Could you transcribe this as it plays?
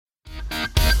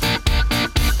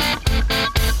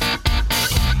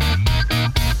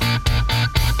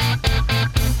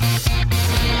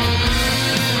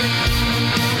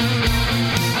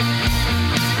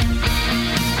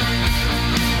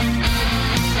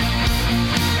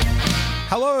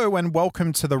Hello and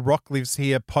welcome to the Rock Lives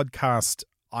Here podcast.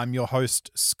 I'm your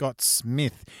host, Scott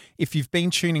Smith. If you've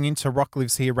been tuning into Rock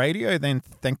Lives Here Radio, then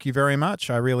thank you very much.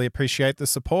 I really appreciate the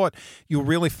support. You'll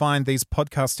really find these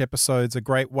podcast episodes a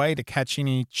great way to catch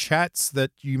any chats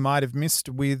that you might have missed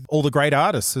with all the great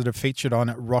artists that are featured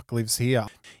on Rock Lives Here.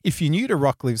 If you're new to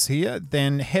Rock Lives Here,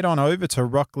 then head on over to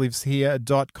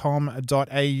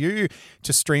rockliveshere.com.au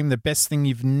to stream the best thing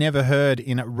you've never heard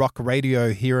in rock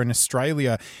radio here in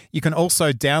Australia. You can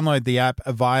also download the app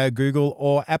via Google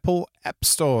or Apple App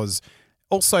Stores.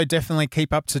 Also, definitely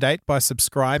keep up to date by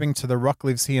subscribing to the Rock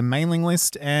Lives Here mailing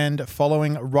list and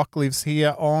following Rock Lives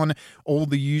Here on all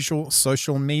the usual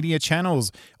social media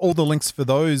channels. All the links for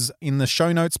those in the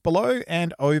show notes below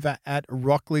and over at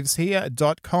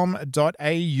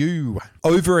rockliveshere.com.au.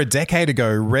 Over a decade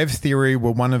ago, Rev Theory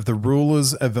were one of the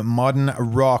rulers of modern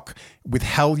rock, with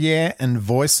Hell Yeah and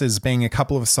Voices being a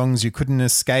couple of songs you couldn't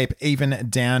escape even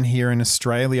down here in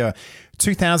Australia.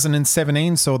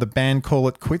 2017 saw the band call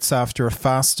it quits after a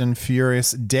fast and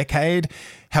furious decade.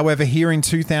 However, here in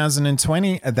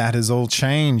 2020, that has all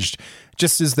changed.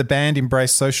 Just as the band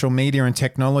embraced social media and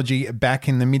technology back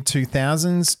in the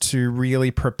mid-2000s to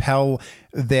really propel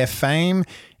their fame,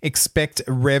 expect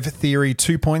Rev Theory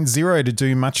 2.0 to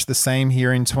do much the same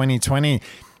here in 2020.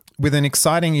 With an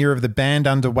exciting year of the band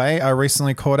underway, I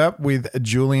recently caught up with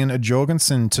Julien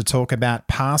Jorgensen to talk about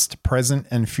past, present,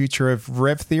 and future of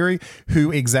Rev Theory,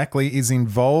 who exactly is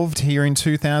involved here in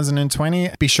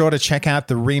 2020. Be sure to check out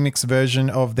the remix version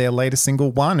of their latest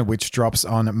single, One, which drops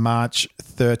on March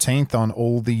 13th on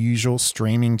all the usual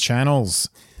streaming channels.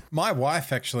 My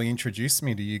wife actually introduced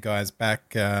me to you guys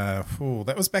back,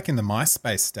 that was back in the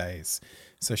MySpace days.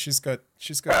 So she's got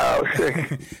she's got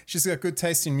good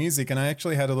taste in music, and I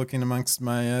actually had a look in amongst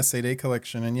my CD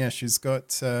collection, and yeah, she's got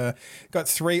 3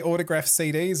 autographed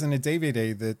CDs and a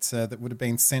DVD that would have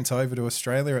been sent over to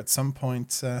Australia at some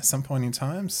point in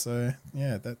time. So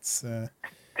yeah, that's.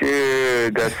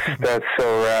 Dude, that's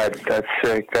so rad. That's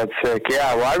sick.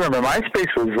 Yeah, well, I remember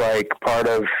MySpace was like part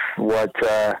of what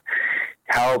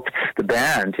helped the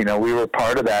band. You know, we were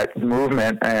part of that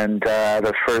movement, and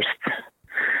the first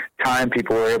time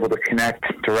people were able to connect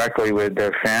directly with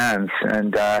their fans,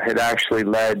 and it actually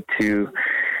led to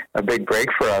a big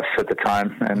break for us at the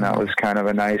time, and that was kind of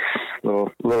a nice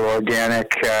little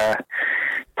organic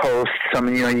post.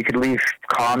 You could leave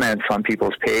comments on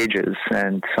people's pages,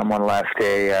 and someone left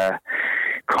a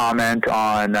comment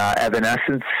on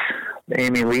Evanescence,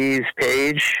 Amy Lee's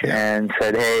page, and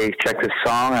said, "Hey, check this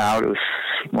song out." It was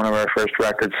one of our first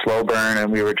records, Slow Burn,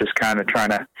 and we were just kind of trying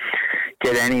to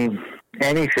get anything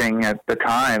at the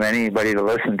time, anybody to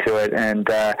listen to it, and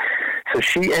so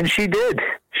she did.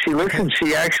 She listened.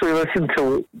 She actually listened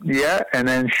to and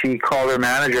then she called her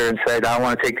manager and said, "I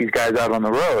want to take these guys out on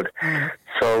the road." Mm-hmm.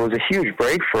 So it was a huge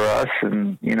break for us,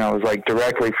 and it was like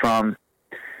directly from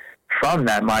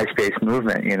that MySpace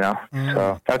movement, Mm-hmm.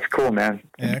 So that's cool, man.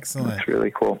 Excellent. That's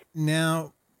really cool.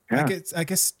 Now, yeah. I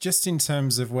guess just in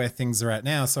terms of where things are at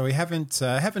now, so we haven't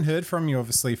heard from you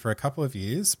obviously for a couple of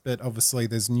years, but obviously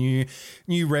there's new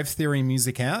Rev Theory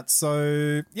music out.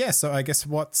 So yeah, so I guess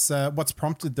what's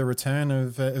prompted the return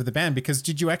of the band? Because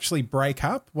did you actually break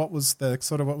up? What was the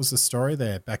story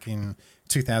there back in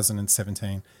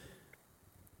 2017?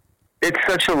 It's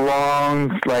such a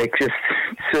long, just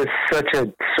such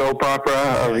a soap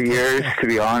opera of years, to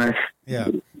be honest. Yeah.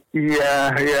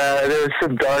 Yeah, there's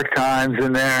some dark times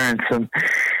in there and some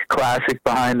classic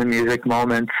behind the music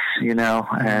moments,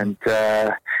 and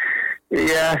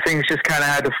things just kind of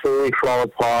had to fully fall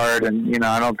apart, and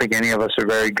I don't think any of us are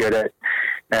very good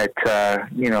at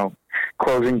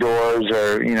closing doors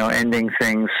or ending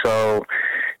things. So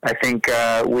I think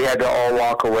we had to all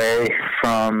walk away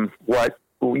from what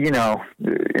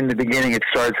in the beginning it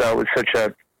starts out with such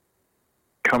a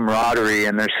camaraderie,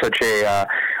 and there's such a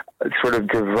sort of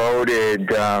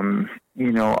devoted, everyone's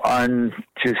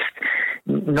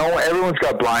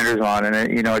got blinders on, and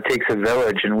it takes a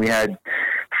village, and we had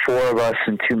 4 of us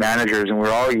and 2 managers, and we're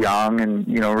all young and,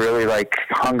 really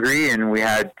hungry, and we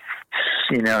had,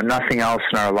 nothing else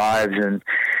in our lives. And,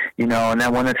 and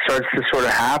then when it starts to sort of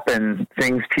happen,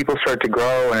 people start to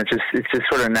grow, and it's just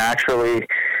sort of naturally,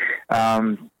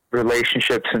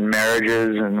 relationships and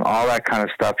marriages and all that kind of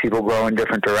stuff, people grow in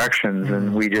different directions. Mm-hmm.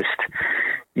 And we just,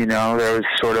 there was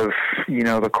sort of,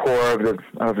 the core of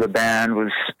the band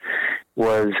was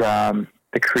the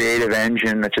creative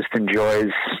engine that just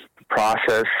enjoys the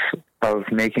process of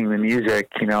making the music,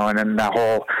 and then that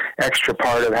whole extra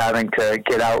part of having to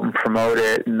get out and promote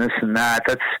it and this and that.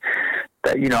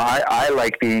 I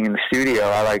like being in the studio.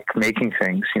 I like making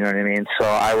things, you know what I mean? So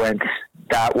I went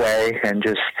that way and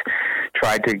just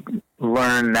tried to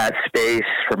learn that space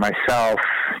for myself,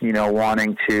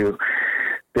 wanting to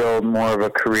build more of a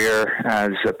career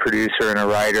as a producer and a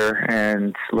writer,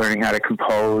 and learning how to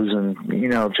compose, and,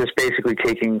 just basically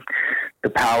taking the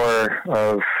power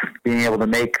of being able to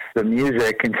make the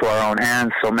music into our own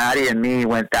hands. So Maddie and me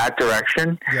went that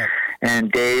direction,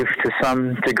 and Dave to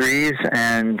some degrees.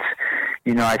 And,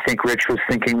 I think Rich was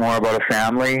thinking more about a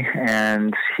family,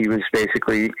 and he was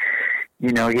basically, he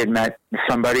had met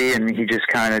somebody, and he just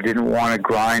kind of didn't want to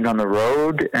grind on the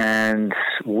road. And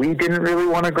we didn't really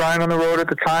want to grind on the road at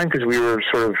the time, because we were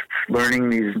sort of learning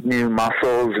these new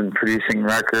muscles and producing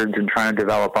records and trying to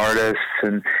develop artists.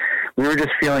 And we were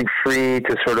just feeling free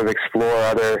to sort of explore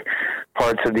other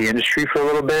parts of the industry for a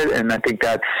little bit. And I think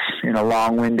that's, in a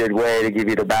long-winded way to give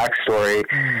you the backstory.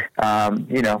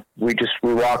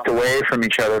 We walked away from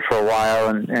each other for a while.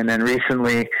 And then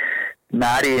recently,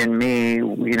 Maddie and me,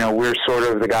 we're sort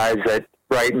of the guys that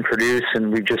write and produce,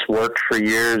 and we've just worked for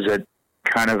years at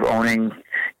kind of owning,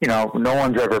 no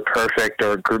one's ever perfect,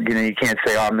 or, you can't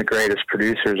say, oh, I'm the greatest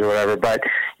producers or whatever, but,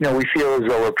 we feel as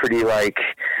though we're pretty, like,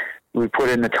 we put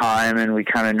in the time, and we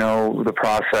kind of know the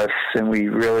process, and we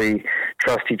really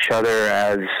trust each other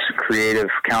as creative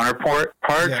counterparts.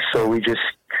 Yeah. So we just,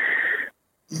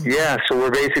 so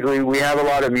we're basically, we have a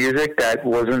lot of music that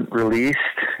wasn't released,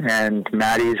 and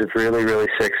Maddie's a really, really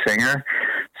sick singer.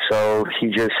 So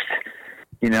he just,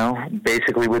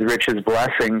 basically with Rich's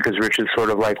blessing, because Rich is sort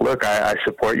of like, look, I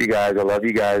support you guys. I love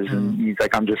you guys. And he's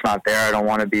like, I'm just not there. I don't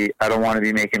want to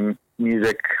be making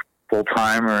music full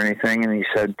time or anything. And he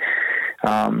said,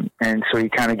 and so he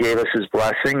kind of gave us his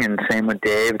blessing, and same with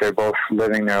Dave. They're both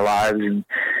living their lives and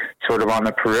sort of on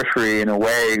the periphery in a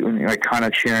way, like kind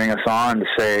of cheering us on to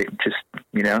say, just,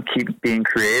 keep being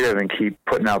creative and keep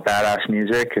putting out badass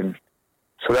music. And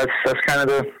so that's kind of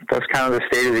the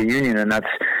state of the union. And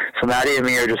so Maddie and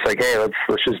me are just like, hey,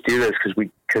 let's just do this, because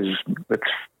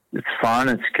it's fun.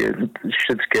 It's good.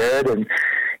 Shit's good. And,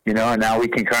 and now we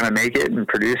can kind of make it and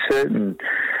produce it and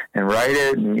write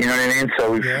it, and you know what I mean?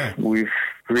 So we've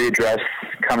readdressed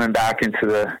coming back into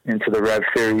the Rev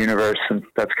Theory universe, and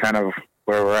that's kind of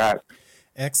where we're at.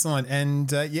 Excellent.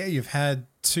 And you've had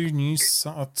two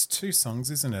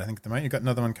songs, isn't it? I think at the moment you've got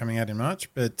another one coming out in March,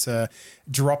 but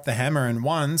Drop the Hammer and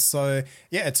One. So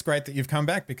it's great that you've come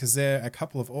back, because they're a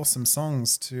couple of awesome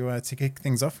songs to kick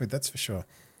things off with. That's for sure.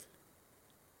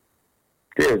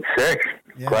 Dude, sick.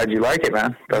 Yeah. Glad you like it,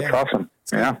 man. That's awesome.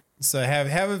 Yeah. So how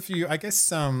have you, I guess,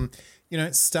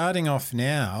 starting off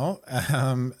now,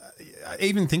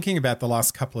 even thinking about the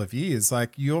last couple of years,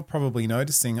 like, you're probably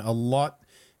noticing a lot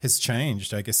has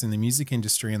changed, I guess, in the music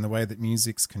industry and the way that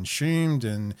music's consumed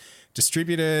and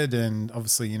distributed. And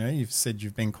obviously, you've said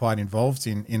you've been quite involved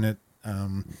in it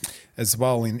as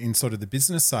well, in sort of the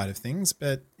business side of things.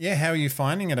 But how are you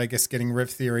finding it, I guess, getting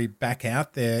Rev Theory back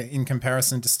out there in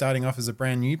comparison to starting off as a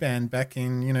brand new band back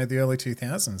in, the early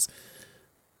 2000s?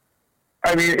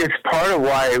 I mean, it's part of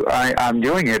why I'm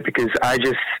doing it, because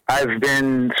I've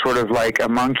been sort of like a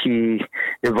monkey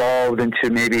evolved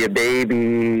into maybe a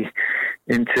baby,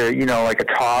 into, like a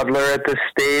toddler at this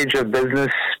stage of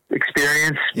business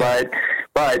experience. Yeah.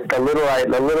 But the little I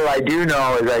do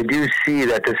know is I do see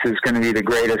that this is going to be the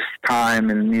greatest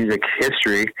time in music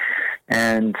history.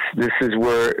 And this is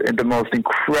where the most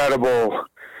incredible,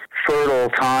 fertile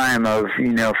time of,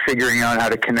 figuring out how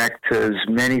to connect to as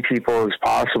many people as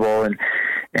possible, and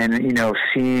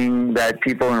seeing that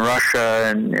people in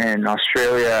Russia and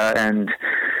Australia and,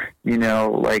 India,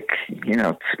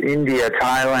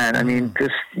 Thailand, I mean,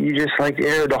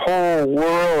 the whole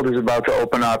world is about to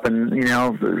open up, and,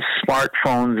 the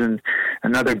smartphones and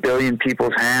another billion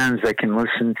people's hands that can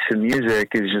listen to music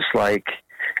is just like,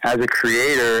 as a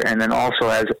creator, and then also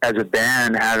as a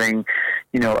band, having,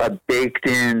 a baked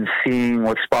in, seeing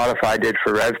what Spotify did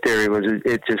for Rev Theory was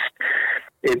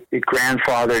it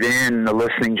grandfathered in the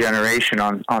listening generation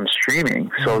on streaming.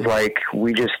 So it's like,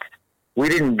 we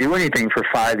didn't do anything for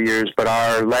 5 years, but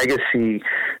our legacy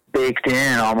baked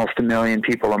in almost 1 million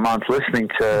people a month listening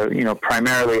to,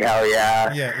 primarily Hell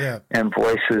Yeah, and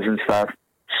Voices and stuff.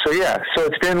 So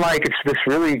it's been like, it's this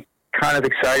really kind of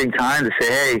exciting time to say,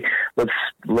 hey, let's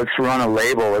run a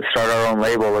label. Let's start our own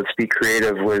label. Let's be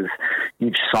creative with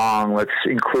each song. Let's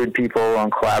include people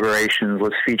on collaborations.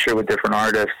 Let's feature with different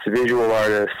artists, visual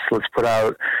artists. Let's put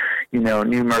out,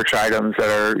 new merch items that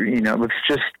are, let's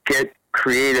just get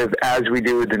creative as we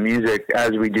do with the music,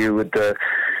 as we do with the,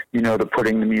 the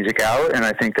putting the music out. And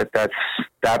I think that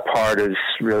part is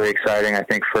really exciting, I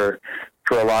think, for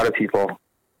a lot of people.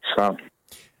 So.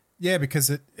 Yeah, because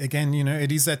it again,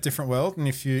 it is that different world, and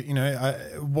if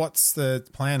what's the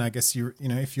plan? I guess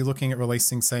if you're looking at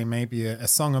releasing, say, maybe a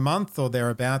song a month or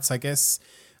thereabouts, I guess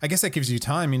that gives you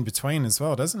time in between as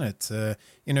well, doesn't it? To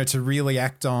really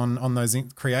act on those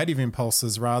creative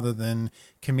impulses rather than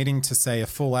committing to, say, a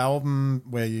full album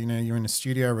where you're in a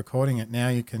studio recording it. Now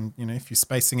you can, if you're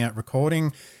spacing out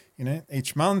recording,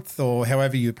 each month or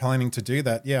however you're planning to do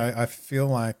that. Yeah, I feel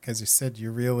like, as you said,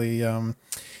 you're really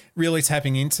really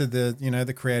tapping into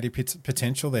the creative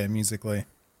potential there musically.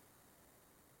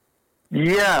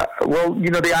 Yeah, well,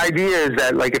 the idea is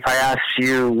that, like, if I asked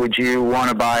you, would you want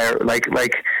to buy,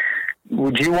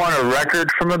 would you want a record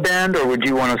from a band or would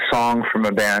you want a song from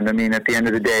a band? I mean, at the end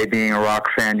of the day, being a rock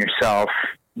fan yourself,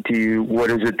 what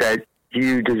is it that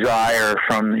you desire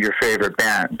from your favorite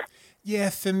band?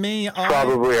 Yeah, for me,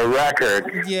 probably a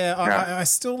record. Yeah, I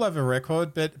still love a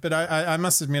record, but I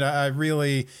must admit I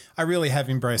really have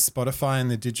embraced Spotify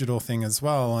and the digital thing as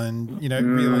well, and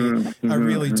I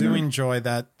really do enjoy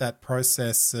that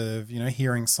process of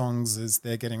hearing songs as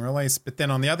they're getting released. But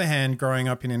then on the other hand, growing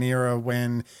up in an era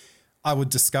when I would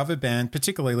discover band,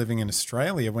 particularly living in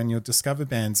Australia, when you'll discover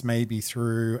bands maybe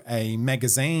through a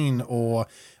magazine or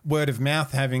word of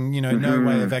mouth, having, no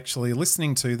way of actually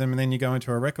listening to them. And then you go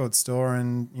into a record store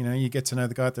and, you get to know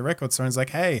the guy at the record store and it's like,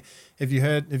 hey, have you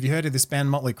heard of this band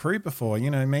Motley Crue before?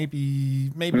 Maybe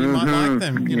you might like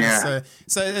them.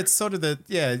 So it's sort of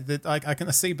I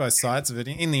can see both sides of it.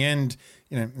 In the end,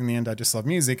 I just love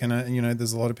music, and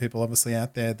there's a lot of people obviously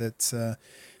out there that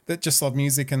just love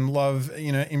music and love,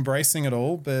 embracing it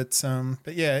all. But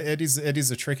yeah, it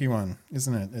is a tricky one,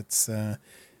 isn't it? It's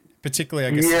particularly,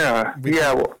 I guess.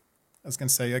 I was going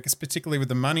to say, I guess, particularly with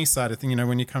the money side of thing,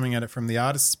 when you're coming at it from the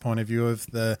artist's point of view of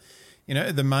the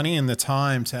money and the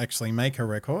time to actually make a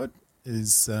record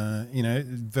is,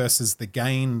 versus the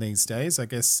gain these days. I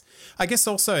guess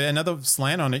also another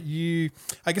slant on it,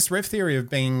 I guess Rev Theory have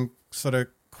been sort of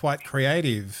quite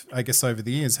creative, I guess, over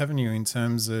the years, haven't you, in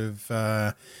terms of,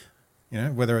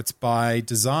 whether it's by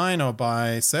design or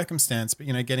by circumstance, but,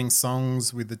 getting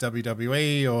songs with the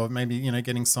WWE or maybe,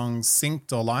 getting songs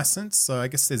synced or licensed. So I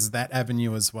guess there's that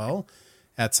avenue as well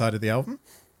outside of the album.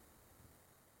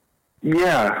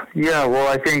 Yeah. Well,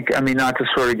 I think, not to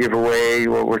sort of give away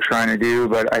what we're trying to do,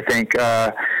 but I think,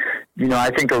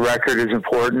 I think a record is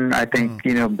important. I think,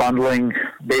 bundling,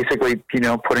 basically,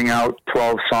 putting out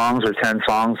 12 songs or 10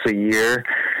 songs a year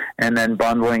and then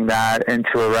bundling that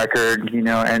into a record,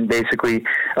 and basically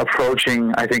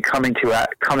approaching, I think coming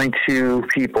to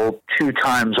people 2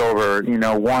 times over,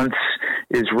 once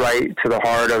is right to the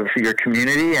heart of your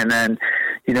community. And then,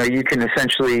 you can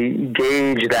essentially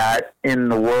gauge that in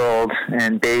the world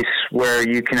and base where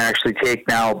you can actually take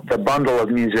now the bundle of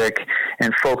music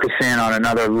and focus in on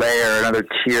another layer, another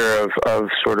tier of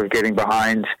sort of getting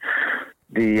behind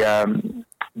the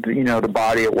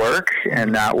body at work.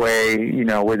 And that way,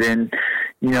 within,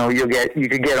 you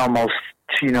could get almost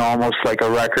like a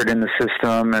record in the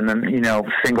system, and then,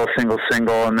 single,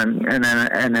 and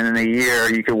then in a year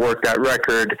you could work that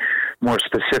record more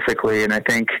specifically. And I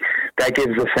think that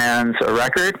gives the fans a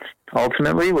record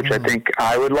ultimately, which I think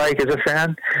I would like as a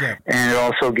fan. Yeah. And it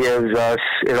also gives us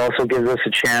a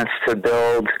chance to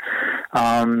build,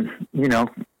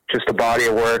 just a body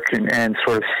of work and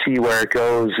sort of see where it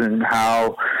goes and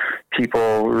how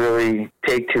people really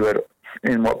take to it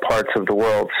in what parts of the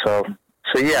world. So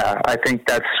yeah, I think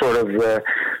that's sort of the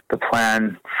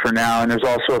plan for now. And there's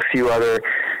also a few other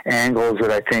angles that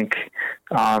I think,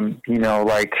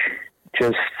 like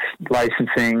just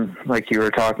licensing, like you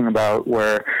were talking about,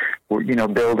 where we're,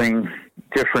 building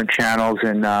different channels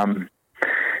in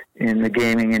the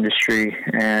gaming industry,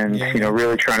 and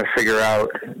really trying to figure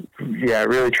out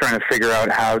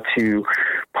how to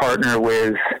partner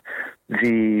with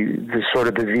the sort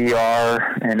of the VR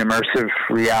and immersive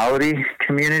reality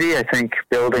community. I think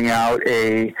building out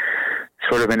a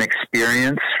sort of an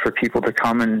experience for people to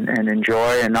come and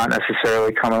enjoy, and not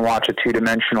necessarily come and watch a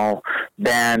 2-dimensional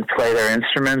band play their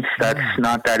instruments. That's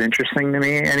not that interesting to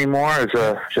me anymore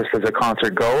just as a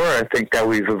concert goer. I think that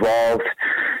we've evolved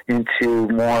into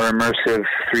more immersive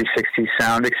 360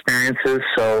 sound experiences.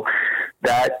 So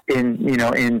that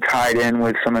in tied in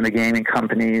with some of the gaming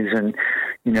companies and,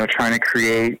 trying to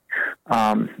create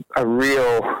a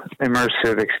real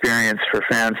immersive experience for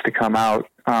fans to come out,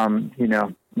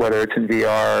 whether it's in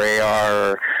VR or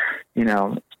AR or,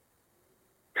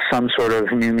 some sort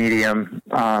of new medium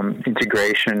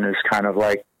integration is kind of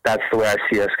like, that's the way I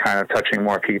see us kind of touching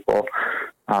more people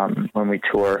when we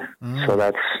tour. So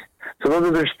those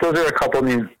are a couple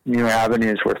new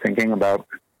avenues we're thinking about.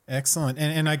 Excellent.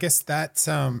 And I guess that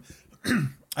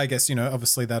I guess,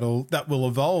 obviously that will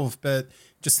evolve, but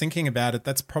just thinking about it,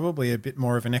 that's probably a bit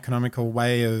more of an economical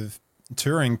way of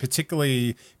touring,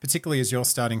 particularly as you're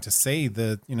starting to see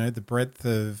the breadth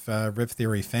of Rev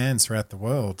Theory fans throughout the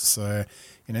world. So,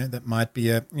 that might be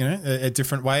a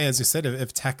different way, as you said,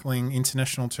 of tackling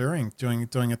international touring,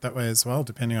 doing it that way as well,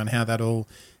 depending on how that all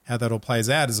plays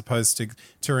out, as opposed to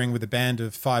touring with a band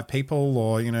of 5 people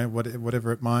or,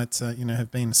 whatever it might,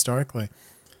 have been historically.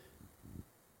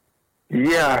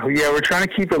 Yeah, we're trying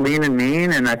to keep it lean and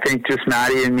mean, and I think just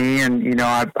Maddie and me, and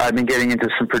I've been getting into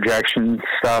some projection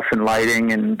stuff and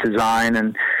lighting and design,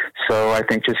 and so I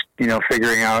think just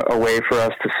figuring out a way for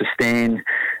us to sustain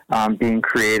being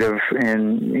creative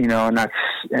and and that's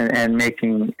and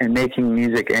making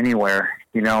music anywhere,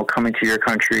 coming to your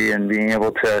country and being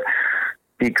able to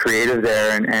be creative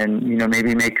there and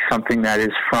maybe make something that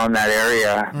is from that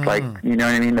area, like what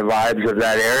I mean, the vibes of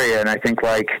that area, and I think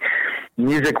like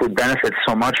music would benefit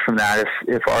so much from that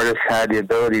if artists had the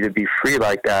ability to be free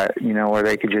like that, where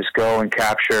they could just go and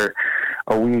capture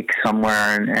a week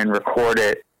somewhere and record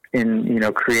it in,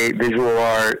 create visual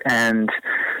art and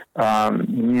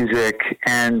music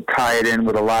and tie it in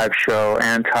with a live show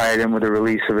and tie it in with the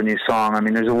release of a new song. I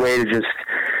mean, there's a way to just,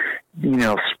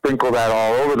 sprinkle that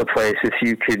all over the place if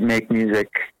you could make music,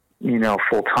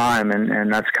 full time.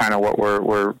 And that's kind of what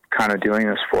we're kind of doing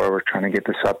this for. We're trying to get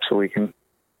this up so we can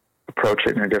approach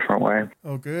it in a different way.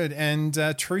 Oh, good. And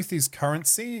Truth is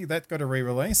Currency, that got a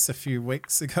re-release a few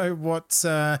weeks ago. What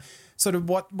are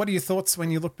your thoughts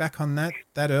when you look back on that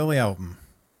early album?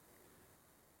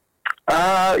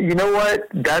 You know what?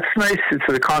 That's nice. It's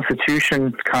the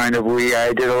Constitution kind of.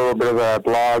 I did a little bit of a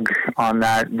blog on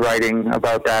that, writing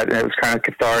about that, and it was kind of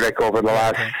cathartic over the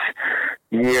last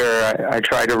year. I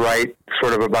tried to write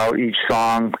sort of about each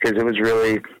song because it was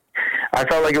really, I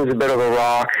felt like it was a bit of a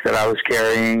rock that I was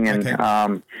carrying, and I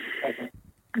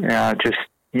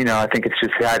think it's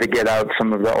just had to get out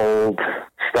some of the old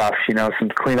stuff,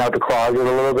 clean out the closet a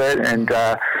little bit, and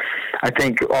I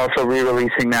think also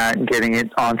re-releasing that and getting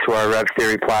it onto our Rev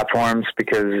Theory platforms,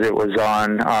 because it was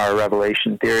on our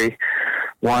Revelation Theory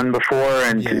one before,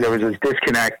 and there was this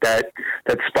disconnect that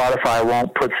Spotify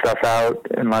won't put stuff out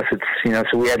unless it's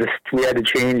so we had to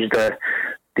change the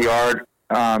art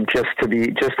just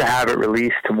to have it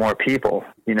released to more people,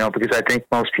 because I think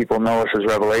most people know us as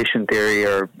Revelation Theory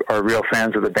or are real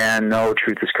fans of the band, know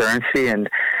Truth is Currency, and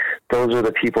those are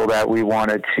the people that we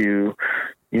wanted to,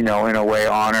 in a way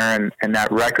honor, and that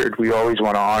record, we always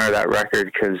want to honor that record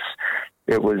because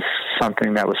it was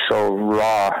something that was so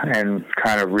raw and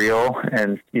kind of real,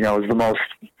 and it was the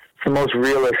most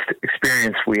realist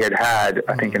experience we had,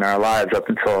 I think, in our lives up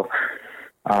until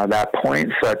that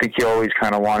point. So I think you always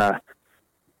kind of want to,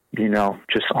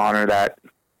 just honor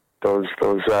those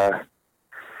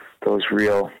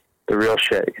the real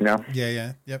shit,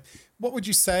 Yeah. Yep. What would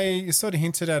you say, you sort of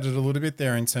hinted at it a little bit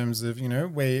there in terms of,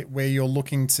 where you're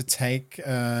looking to take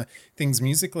things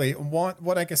musically.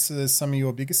 What I guess are some of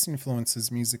your biggest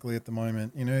influences musically at the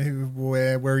moment?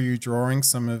 Where are you drawing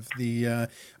some of the,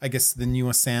 I guess, the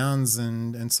newer sounds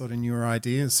and sort of newer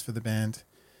ideas for the band?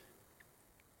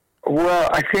 Well,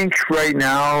 I think right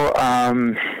now,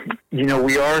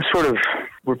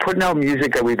 we're putting out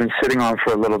music that we've been sitting on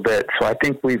for a little bit. So I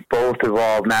think we've both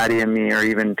evolved. Maddie and me are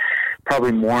even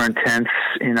probably more intense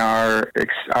in our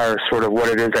sort of what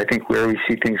it is, I think, where we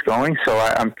see things going. So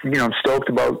I'm stoked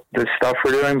about the stuff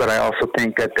we're doing, but I also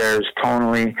think that there's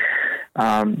tonally,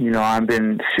 I've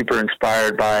been super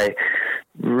inspired by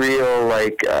real,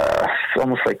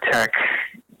 almost like tech,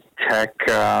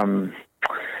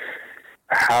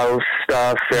 house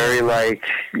stuff, very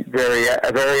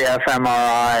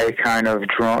fMRI kind of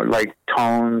drone, like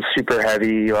tones, super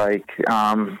heavy,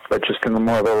 but just in the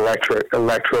more of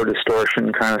electro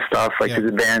distortion kind of stuff.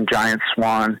 There's a band, Giant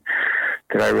Swan,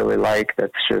 that I really like.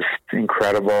 That's just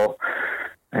incredible.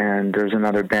 And there's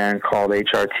another band called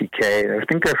HRTK. I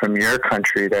think they're from your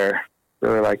country. They're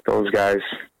really like those guys.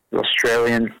 The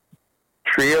Australian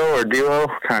trio or duo,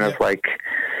 kind of like.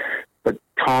 But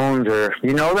tones are,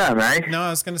 them, right? No,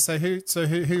 I was going to say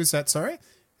who's that? Sorry,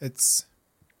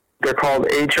 they're called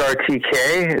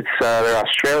HRTK. They're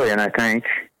Australian, I think.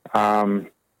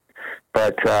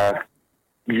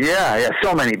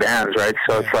 So many bands, right?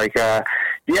 So it's like,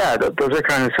 those are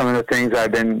kind of some of the things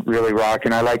I've been really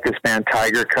rocking. I like this band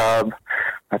Tiger Cub.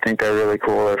 I think they're really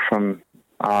cool. They're from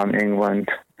England,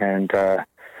 and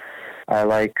I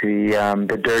like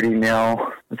the Dirty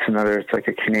Mill. It's like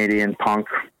a Canadian punk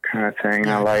kind of thing.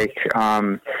 I like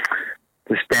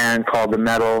this band called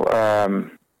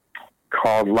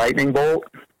called Lightning Bolt.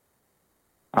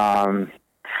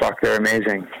 fuck, they're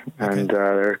amazing. Okay. And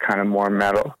they're kind of more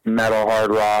metal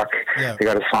hard rock. Yeah. They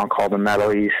got a song called The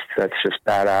Metal East that's just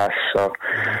badass. So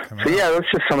yeah, that's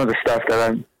just some of the stuff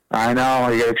that I know.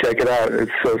 You got to check it out.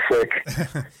 It's so sick.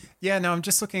 Yeah, no, I'm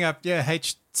just looking up. Yeah,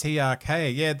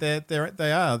 HTRK. Yeah,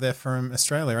 they are. They're from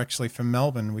Australia, actually from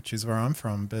Melbourne, which is where I'm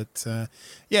from. But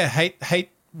yeah, Hate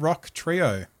Rock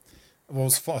Trio. Well,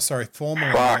 formerly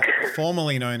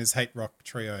known as Hate Rock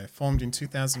Trio, formed in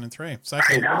 2003. So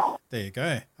I know. There you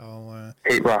go. I'll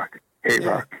Hate Rock.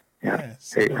 Yeah.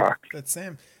 So Hate Rock. That's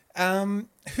Sam.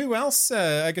 Who else?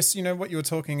 I guess you know what you were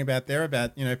talking about there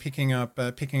about picking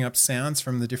up sounds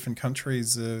from the different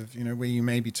countries of where you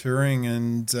may be touring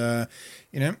and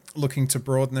looking to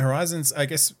broaden the horizons. I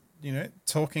guess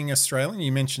talking Australian.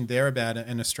 You mentioned there about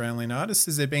an Australian artist.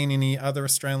 Has there been any other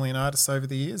Australian artists over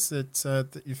the years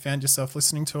that you found yourself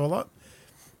listening to a lot?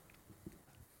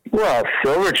 Well,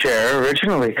 Silverchair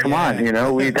originally. Come on,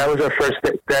 that was our first.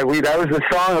 That was the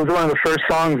song. It was one of the first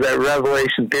songs that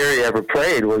Revelation Theory ever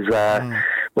played. Was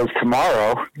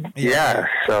Tomorrow. Yeah.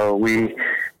 So we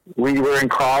were in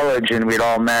college and we'd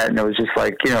all met and it was just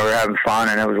like we were having fun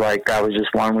and it was like that was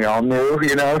just one we all knew.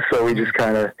 So we just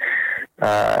kind of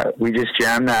we just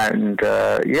jammed that and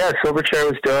Silverchair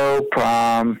was dope.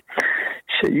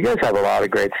 You guys have a lot of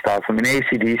great stuff. I mean,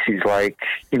 AC/DC's like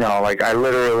I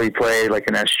literally play like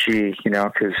an SG,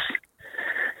 because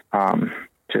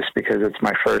just because it's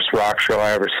my first rock show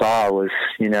I ever saw was,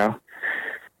 the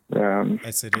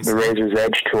Razor's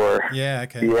Edge tour. Yeah,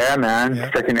 okay. Yeah, man.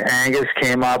 Yeah. Freaking Angus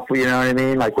came up, you know what I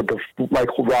mean? Like with the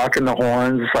rocking the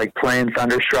horns, like playing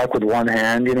Thunderstruck with one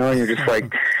hand, and you're just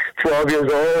like 12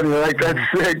 years old and you're like, that's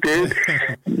sick, dude.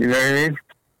 You know what I mean?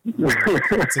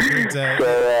 It's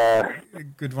a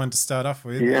good one to start off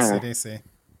with. Yeah. AC/DC.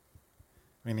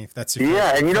 I mean, if that's your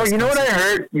and you know what I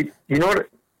heard? You know what?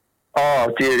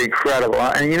 Oh, dude, incredible!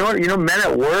 And you know what? Men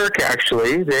at Work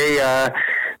actually,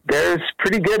 there's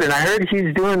pretty good. And I heard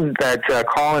he's doing that.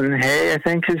 Colin Hay, I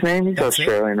think his name. He's that's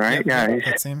Australian, it. Right? Yep,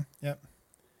 that's him. Yep.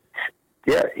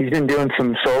 Yeah, he's been doing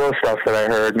some solo stuff that I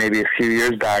heard maybe a few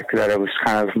years back that it was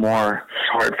kind of more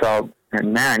heartfelt.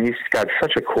 And man, he's got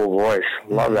such a cool voice.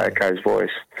 Love that guy's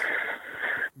voice.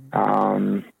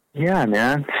 Yeah,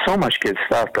 man. So much good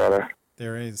stuff, brother.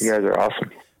 There is. You guys are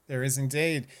awesome. There is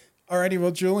indeed. Alrighty,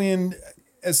 well, Julien,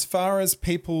 as far as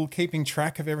people keeping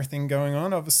track of everything going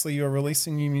on, obviously you're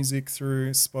releasing new music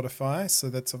through Spotify, so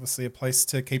that's obviously a place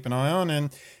to keep an eye on.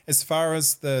 And as far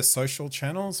as the social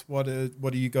channels, what are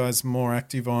you guys more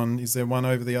active on? Is there one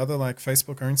over the other, like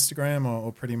Facebook or Instagram,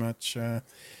 or pretty much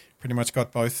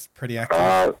got both pretty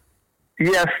active?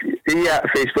 Yes,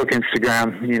 Facebook,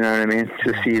 Instagram. You know what I mean?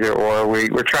 Just either or.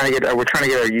 We're trying to get our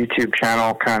YouTube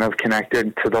channel kind of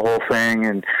connected to the whole thing,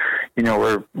 and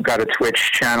we've got a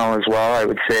Twitch channel as well. I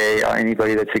would say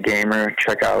anybody that's a gamer,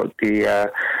 check out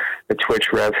the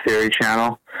Twitch Rev Theory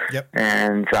channel. Yep.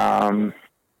 And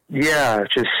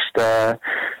just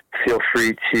feel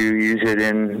free to use it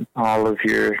in all of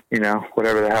your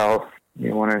whatever the hell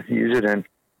you want to use it in.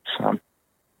 So.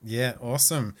 Yeah,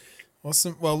 awesome.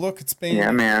 Well, look, it's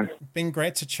been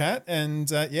great to chat, and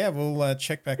we'll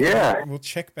check back. Yeah, we'll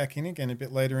check back in again a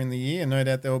bit later in the year. No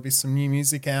doubt there will be some new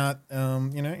music out,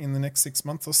 in the next 6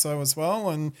 months or so as well.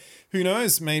 And who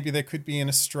knows, maybe there could be an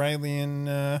Australian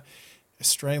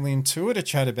tour to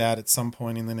chat about at some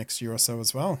point in the next year or so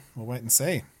as well. We'll wait and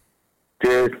see.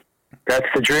 Dude, that's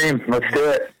the dream. Let's do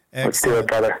it. Excellent. Let's do it,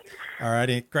 brother.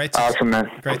 Alrighty, awesome, man.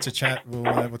 Great to chat.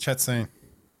 We'll chat soon.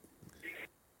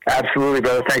 Absolutely,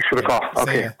 brother. Thanks for the call.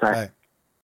 Okay, bye.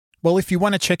 Well, if you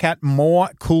want to check out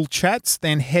more cool chats,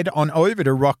 then head on over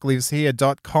to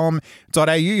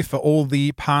rockliveshere.com.au for all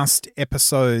the past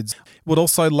episodes. Would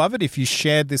also love it if you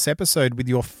shared this episode with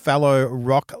your fellow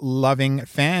rock-loving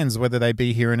fans, whether they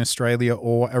be here in Australia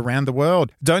or around the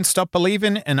world. Don't stop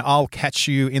believing, and I'll catch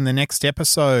you in the next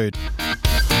episode.